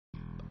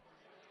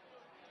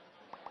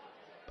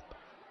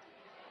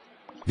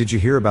Did you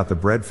hear about the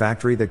bread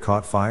factory that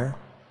caught fire?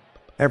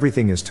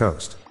 Everything is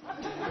toast.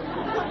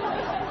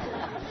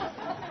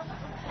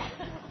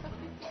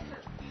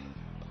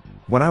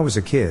 When I was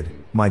a kid,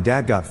 my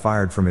dad got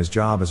fired from his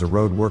job as a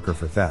road worker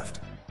for theft.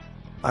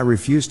 I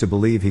refused to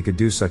believe he could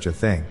do such a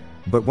thing,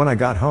 but when I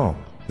got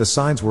home, the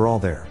signs were all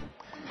there.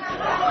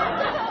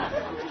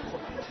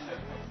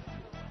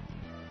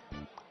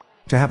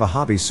 To have a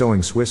hobby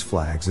sewing Swiss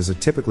flags is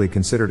typically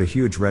considered a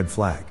huge red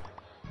flag.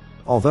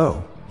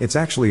 Although, it's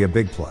actually a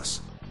big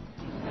plus.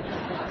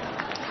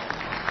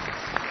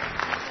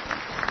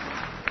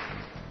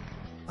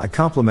 I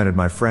complimented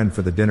my friend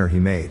for the dinner he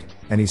made,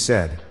 and he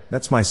said,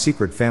 "That's my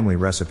secret family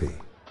recipe."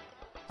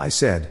 I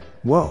said,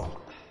 "Whoa.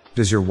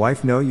 Does your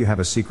wife know you have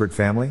a secret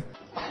family?"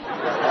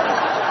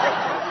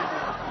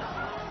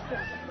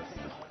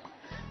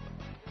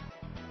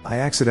 I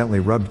accidentally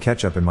rubbed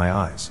ketchup in my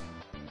eyes.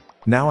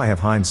 Now I have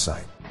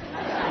hindsight.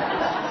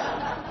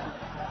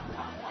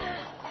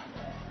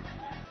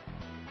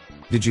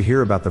 Did you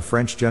hear about the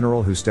French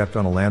general who stepped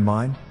on a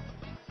landmine?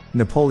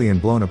 Napoleon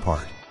blown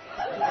apart.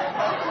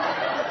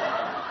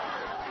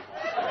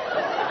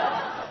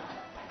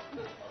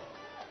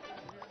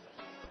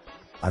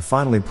 I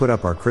finally put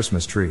up our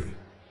Christmas tree.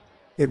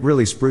 It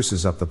really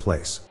spruces up the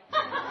place.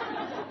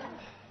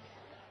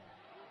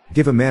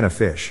 Give a man a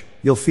fish,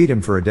 you'll feed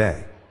him for a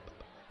day.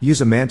 Use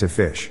a man to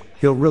fish,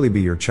 he'll really be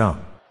your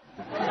chum.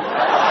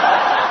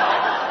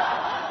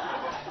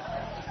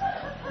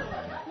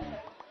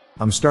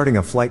 I'm starting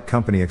a flight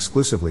company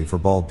exclusively for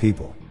bald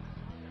people.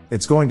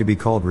 It's going to be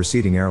called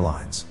Receding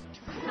Airlines.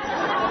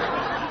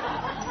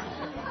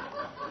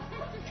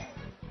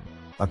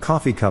 A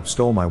coffee cup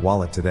stole my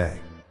wallet today.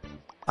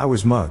 I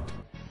was mugged.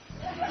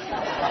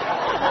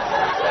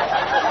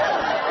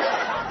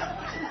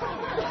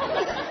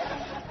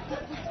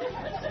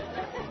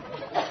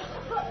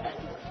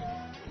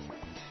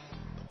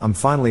 I'm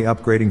finally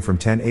upgrading from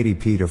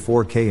 1080p to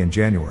 4K in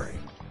January.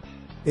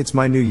 It's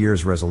my New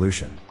Year's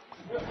resolution.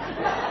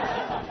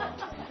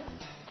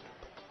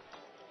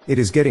 It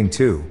is getting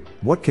to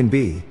what can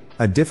be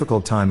a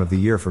difficult time of the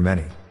year for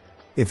many.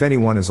 If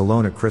anyone is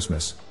alone at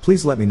Christmas,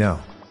 please let me know.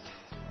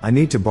 I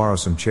need to borrow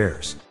some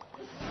chairs.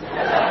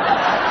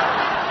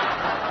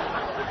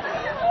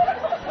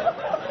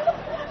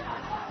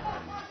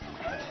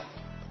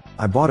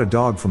 I bought a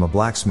dog from a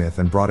blacksmith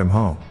and brought him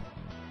home.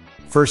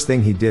 First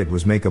thing he did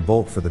was make a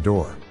bolt for the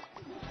door.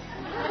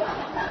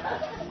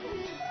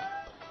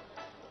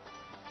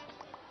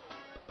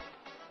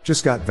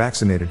 Just got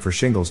vaccinated for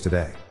shingles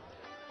today.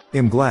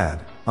 I'm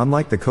glad,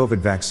 unlike the COVID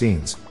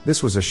vaccines,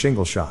 this was a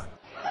shingle shot.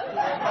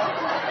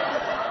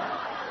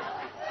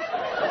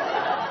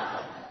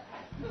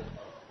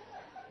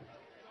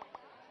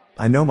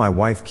 I know my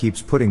wife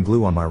keeps putting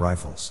glue on my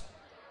rifles.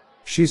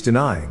 She's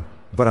denying,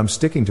 but I'm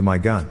sticking to my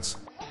guns.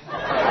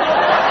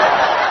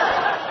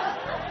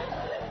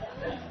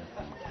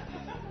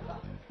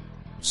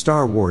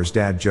 Star Wars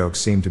dad jokes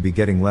seem to be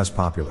getting less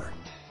popular.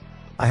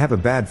 I have a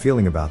bad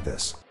feeling about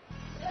this.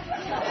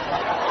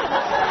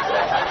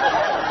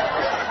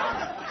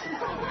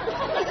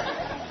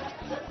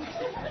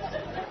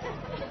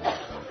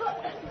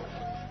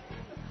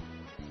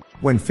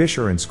 When fish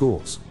are in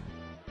schools,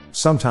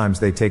 sometimes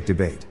they take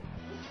debate.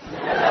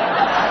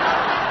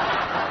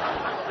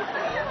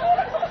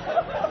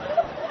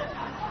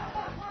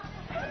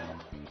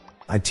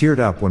 I teared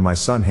up when my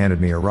son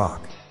handed me a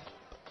rock.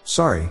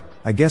 Sorry,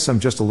 I guess I'm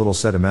just a little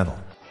sentimental.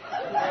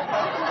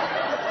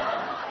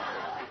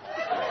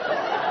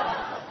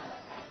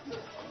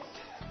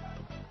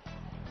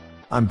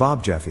 I'm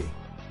Bob Jeffy.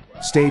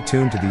 Stay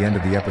tuned to the end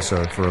of the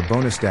episode for a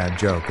bonus dad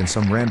joke and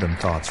some random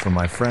thoughts from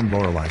my friend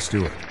Lorelei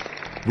Stewart.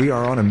 We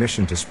are on a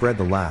mission to spread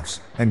the laughs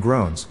and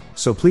groans,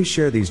 so please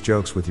share these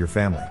jokes with your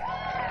family.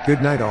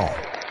 Good night all.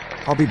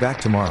 I'll be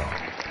back tomorrow.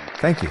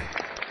 Thank you.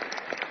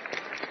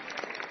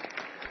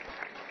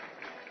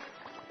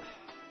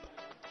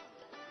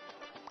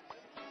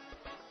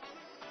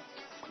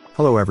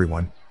 Hello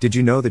everyone, did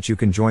you know that you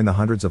can join the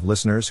hundreds of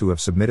listeners who have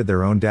submitted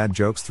their own dad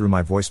jokes through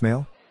my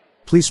voicemail?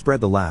 Please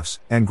spread the laughs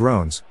and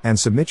groans and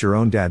submit your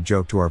own dad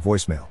joke to our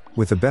voicemail,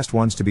 with the best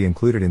ones to be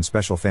included in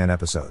special fan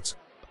episodes.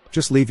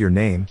 Just leave your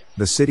name,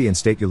 the city and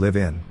state you live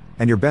in,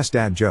 and your best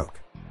dad joke.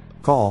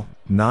 Call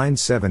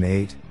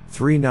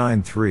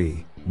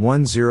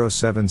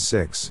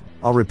 978-393-1076.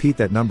 I'll repeat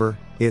that number,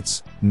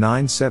 it's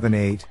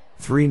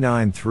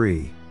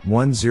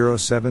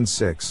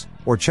 978-393-1076,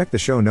 or check the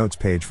show notes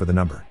page for the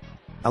number.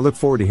 I look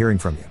forward to hearing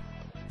from you.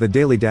 The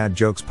Daily Dad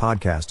Jokes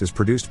podcast is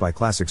produced by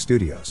Classic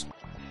Studios.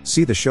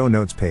 See the show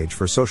notes page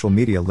for social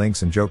media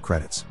links and joke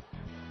credits.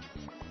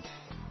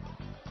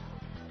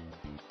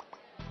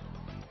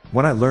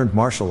 When I learned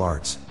martial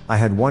arts, I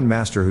had one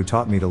master who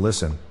taught me to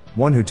listen,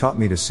 one who taught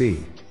me to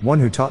see, one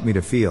who taught me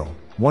to feel,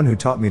 one who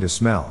taught me to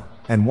smell,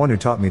 and one who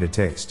taught me to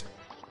taste.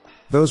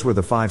 Those were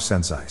the 5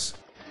 senseis.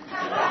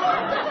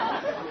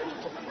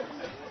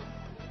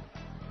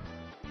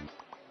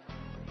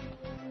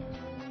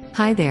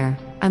 Hi there,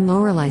 I'm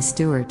Lorelei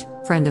Stewart,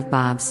 friend of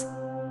Bob's.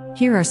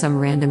 Here are some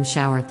random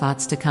shower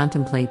thoughts to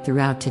contemplate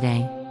throughout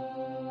today.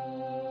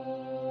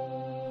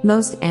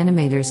 Most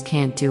animators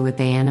can't do what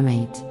they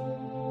animate.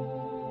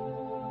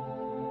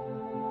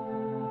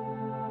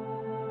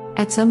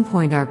 At some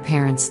point, our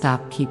parents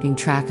stopped keeping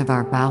track of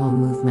our bowel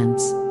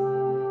movements.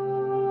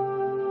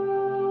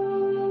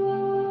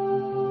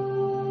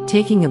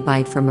 Taking a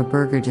bite from a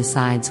burger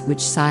decides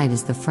which side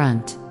is the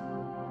front.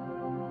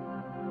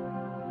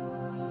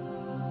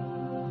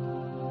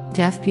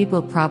 Deaf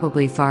people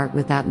probably fart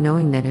without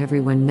knowing that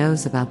everyone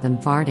knows about them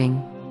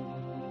farting.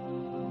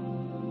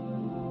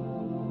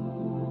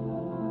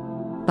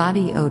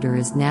 Body odor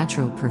is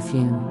natural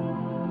perfume.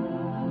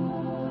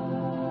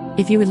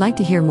 If you would like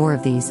to hear more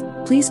of these,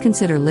 please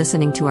consider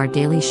listening to our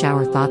Daily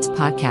Shower Thoughts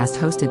podcast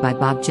hosted by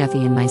Bob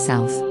Jeffy and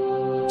myself.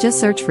 Just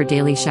search for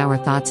Daily Shower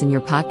Thoughts in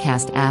your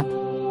podcast app.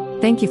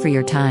 Thank you for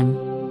your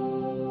time.